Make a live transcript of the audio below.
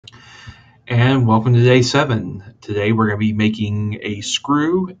And welcome to day 7. Today we're going to be making a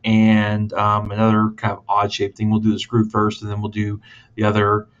screw and another kind of odd shaped thing. We'll do the screw first, and then we'll do the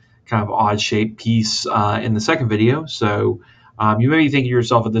other kind of odd shaped piece in the second video. So you may be thinking to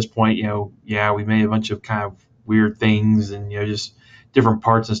yourself at this point, yeah, we made a bunch of kind of weird things and just different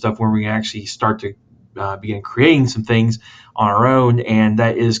parts and stuff where we can actually start to begin creating some things on our own, and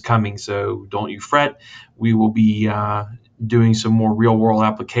that is coming. So don't you fret. We will be doing some more real-world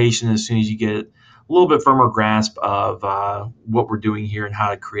application as soon as you get a little bit firmer grasp of what we're doing here and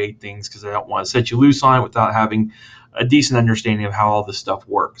how to create things, because I don't want to set you loose on it without having a decent understanding of how all this stuff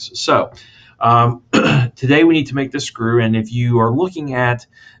works. So today we need to make the screw, and if you are looking at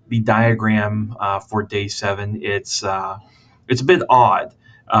the diagram for day 7, it's a bit odd.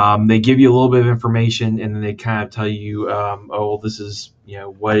 They give you a little bit of information, and then they kind of tell you, oh, this is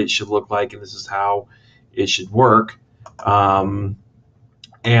what it should look like, and this is how it should work. And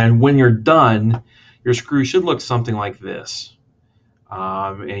when you're done, your screw should look something like this.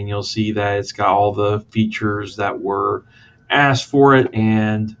 And you'll see that it's got all the features that were asked for it.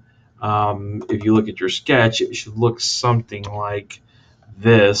 And if you look at your sketch, it should look something like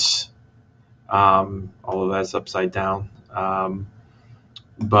this. Although that's upside down.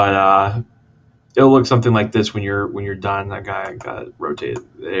 But it'll look something like this when you're done. I got it rotated.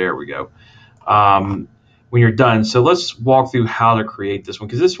 There we go. When you're done. So let's walk through how to create this one,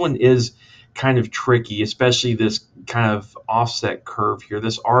 because this one is kind of tricky, especially this kind of offset curve here.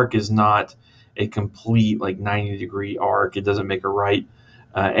 This arc is not a complete 90-degree arc. It doesn't make a right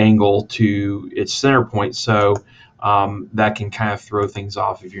angle to its center point. So that can kind of throw things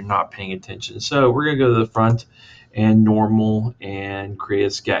off if you're not paying attention. So we're going to go to the front and normal and create a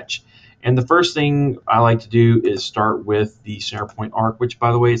sketch. And the first thing I like to do is start with the center point arc, which,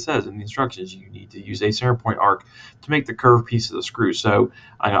 by the way, it says in the instructions you need to use a center point arc to make the curved piece of the screw. So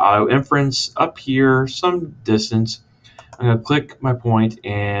I'm going to auto inference up here some distance. I'm going to click my point,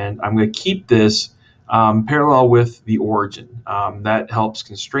 and I'm going to keep this parallel with the origin. That helps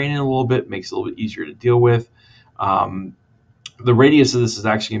constrain it a little bit, makes it a little bit easier to deal with. The radius of this is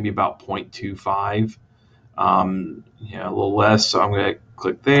actually going to be about 0.25. A little less, so I'm going to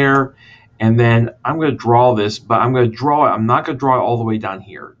click there, and then I'm going to draw this, but I'm going to draw it. I'm not going to draw it all the way down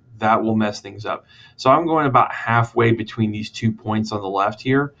here. That will mess things up. So I'm going about halfway between these 2 points on the left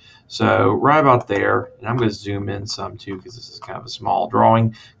here. So right about there, and I'm going to zoom in some too, because this is kind of a small drawing,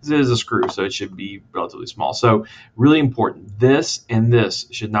 because it is a screw, so it should be relatively small. So really important, this and this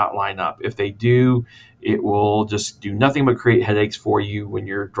should not line up. If they do, it will just do nothing but create headaches for you when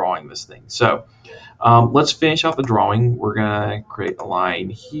you're drawing this thing. So let's finish out the drawing. We're going to create a line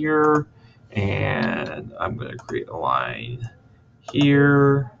here, and I'm going to create a line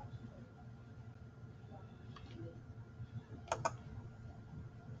here.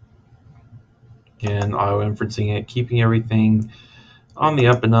 Again, auto-inferencing it, keeping everything on the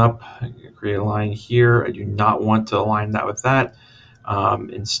up and up. I'm going to create a line here. I do not want to align that with that.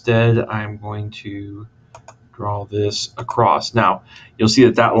 Instead, I'm going to draw this across. Now, you'll see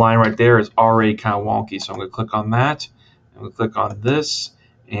that line right there is already kind of wonky, so I'm going to click on that. I'm going to click on this,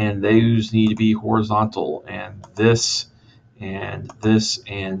 and those need to be horizontal, and this and this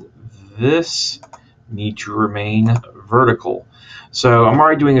and this need to remain vertical. So I'm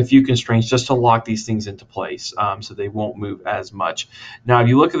already doing a few constraints just to lock these things into place, so they won't move as much. Now, if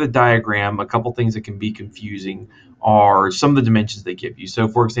you look at the diagram, a couple things that can be confusing are some of the dimensions they give you. So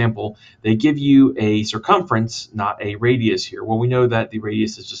for example, they give you a circumference, not a radius here. Well, we know that the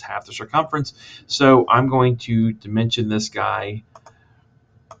radius is just half the circumference. So I'm going to dimension this guy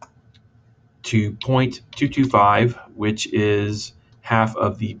to 0.225, which is half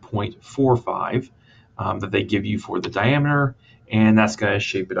of the 0.45 that they give you for the diameter. And that's going to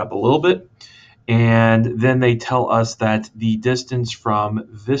shape it up a little bit. And then they tell us that the distance from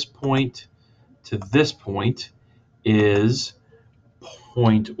this point to this point is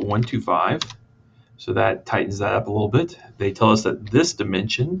 0.125. So that tightens that up a little bit. They tell us that this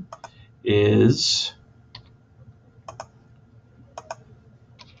dimension is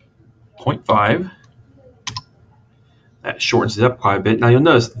 0.5. That shortens it up quite a bit. Now you'll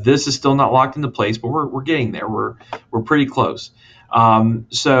notice this is still not locked into place, but we're getting there. We're pretty close.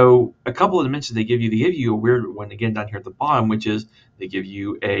 So a couple of dimensions they give you a weird one again down here at the bottom, which is they give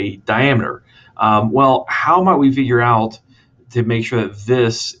you a diameter. Well, how might we figure out to make sure that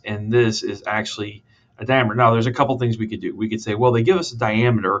this and this is actually a diameter? Now, there's a couple things we could do. We could say, well, they give us a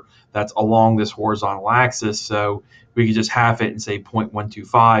diameter that's along this horizontal axis, so we could just half it and say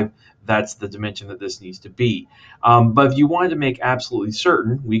 0.125. That's the dimension that this needs to be. But if you wanted to make absolutely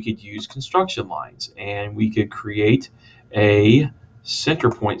certain, we could use construction lines, and we could create a center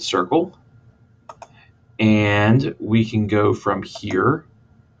point circle And we can go from here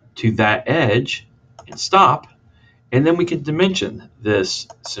to that edge and stop. And then we can dimension this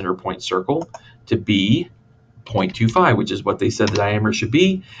center point circle to be 0.25, which is what they said the diameter should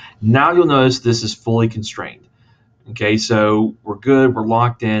be. Now you'll notice this is fully constrained. Okay, so we're good, we're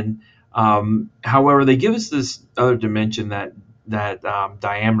locked in. However, they give us this other dimension, that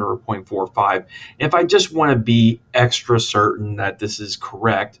diameter of 0.45. If I just want to be extra certain that this is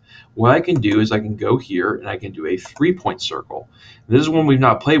correct, what I can do is I can go here and I can do a 3-point circle. This is one we've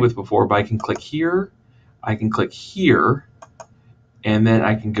not played with before, but I can click here, I can click here, and then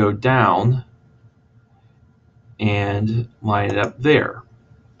I can go down and line it up there.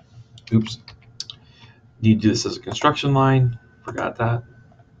 Oops. Need to do this as a construction line. Forgot that.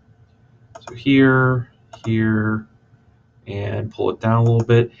 So here, here, and pull it down a little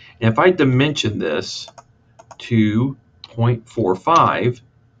bit. And if I dimension this to 0.45,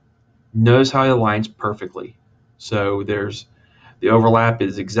 notice how it aligns perfectly. So there's the overlap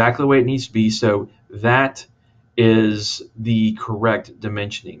is exactly the way it needs to be. So that is the correct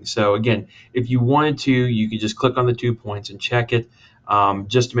dimensioning. So again, if you wanted to, you could just click on the 2 points and check it,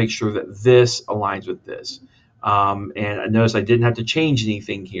 just to make sure that this aligns with this. And I notice I didn't have to change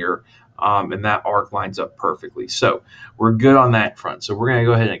anything here, and that arc lines up perfectly. So we're good on that front. So we're going to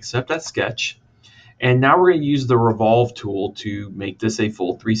go ahead and accept that sketch. And now we're going to use the revolve tool to make this a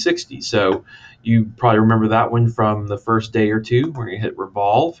full 360. So you probably remember that one from the first day or two. We're going to hit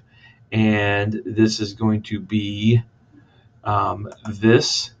revolve, and this is going to be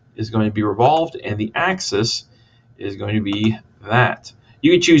revolved, and the axis is going to be that.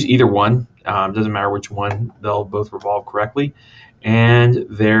 You can choose either one. Doesn't matter which one. They'll both revolve correctly. And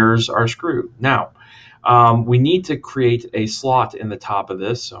there's our screw. Now, we need to create a slot in the top of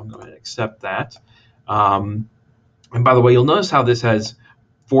this, so I'm going to accept that. And by the way, you'll notice how this has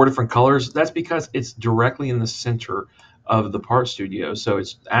 4 different colors. That's because it's directly in the center of the part studio. So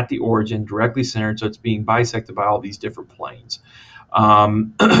it's at the origin, directly centered, so it's being bisected by all these different planes.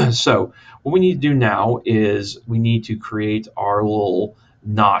 So what we need to do now is we need to create our little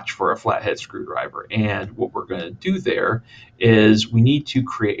notch for a flathead screwdriver. And what we're going to do there is we need to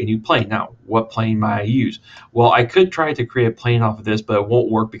create a new plane. Now, what plane might I use? Well, I could try to create a plane off of this, but it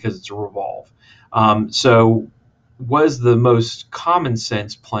won't work because it's a revolve. So what is the most common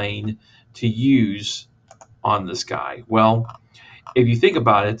sense plane to use on this guy? Well, if you think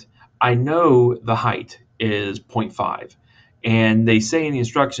about it, I know the height is 0.5. And they say in the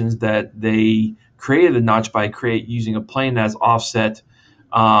instructions that they created the notch by using a plane that's offset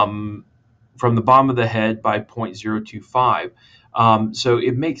from the bottom of the head by 0.025. So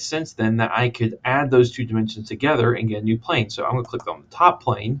it makes sense then that I could add those 2 dimensions together and get a new plane. So I'm going to click on the top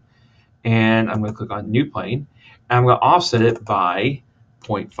plane, and I'm going to click on new plane, and I'm going to offset it by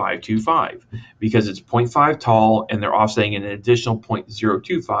 0.525 because it's 0.5 tall and they're offsetting an additional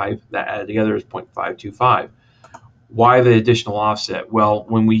 0.025. That added together is 0.525. Why the additional offset? Well,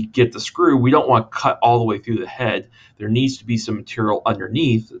 when we get the screw, we don't want to cut all the way through the head. There needs to be some material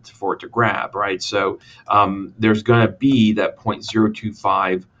underneath for it to grab, right? So there's going to be that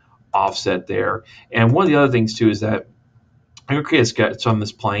 0.025 offset there. And one of the other things too is that I'm going to create a sketch on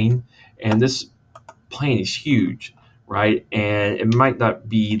this plane, and this plane is huge, right? And it might not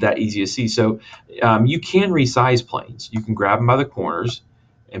be that easy to see. So you can resize planes. You can grab them by the corners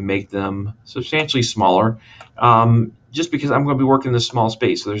and make them substantially smaller, just because I'm going to be working in this small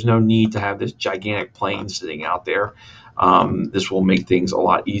space. So there's no need to have this gigantic plane sitting out there. This will make things a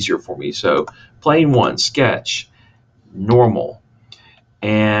lot easier for me. So plane 1, sketch, normal.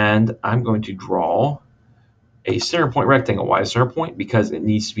 And I'm going to draw a center point rectangle. Why a center point? Because it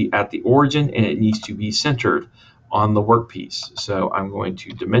needs to be at the origin and it needs to be centered on the workpiece. So I'm going to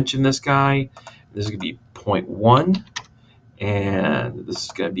dimension this guy. This is going to be 0.1. And this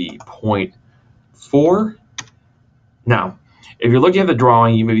is going to be 0.4. Now, if you're looking at the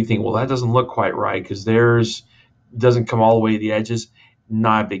drawing, you may be thinking, well, that doesn't look quite right because theirs doesn't come all the way to the edges.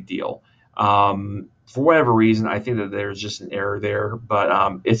 Not a big deal. For whatever reason, I think that there's just an error there,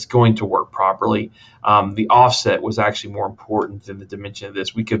 but it's going to work properly. The offset was actually more important than the dimension of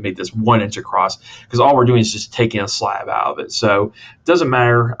this. We could make this 1 inch across because all we're doing is just taking a slab out of it. So it doesn't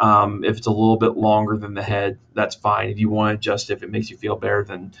matter if it's a little bit longer than the head, that's fine. If you want to adjust it, if it makes you feel better,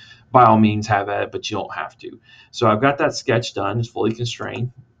 then by all means have at it, but you don't have to. So I've got that sketch done. It's fully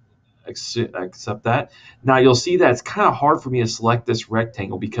constrained. Accept that. Now you'll see that it's kind of hard for me to select this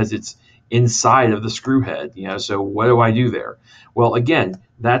rectangle because it's inside of the screw head, so what do I do there? Well, again,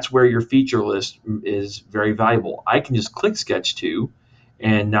 that's where your feature list is very valuable. I can just click sketch 2,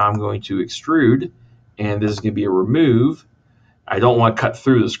 and now I'm going to extrude, and this is going to be a remove. I don't want to cut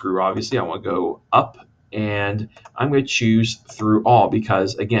through the screw, obviously. I want to go up and I'm going to choose through all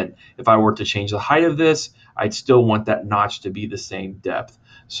because, again, if I were to change the height of this, I'd still want that notch to be the same depth.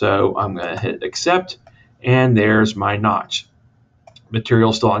 So I'm going to hit accept, and there's my notch.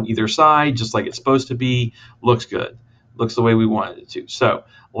 Material still on either side, just like it's supposed to be. Looks good. Looks the way we wanted it to. So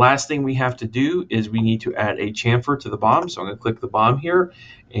last thing we have to do is we need to add a chamfer to the bottom. So I'm going to click the bottom here,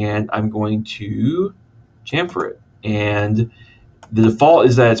 and I'm going to chamfer it. And the default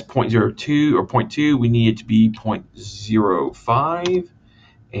is that it's 0.02 or 0.2. We need it to be 0.05,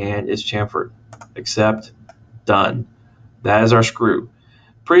 and it's chamfered. Accept. Done. That is our screw.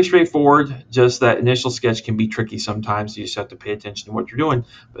 Pretty straightforward, just that initial sketch can be tricky sometimes. You just have to pay attention to what you're doing,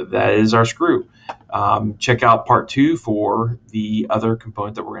 but that is our screw. Check out part 2 for the other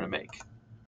component that we're going to make.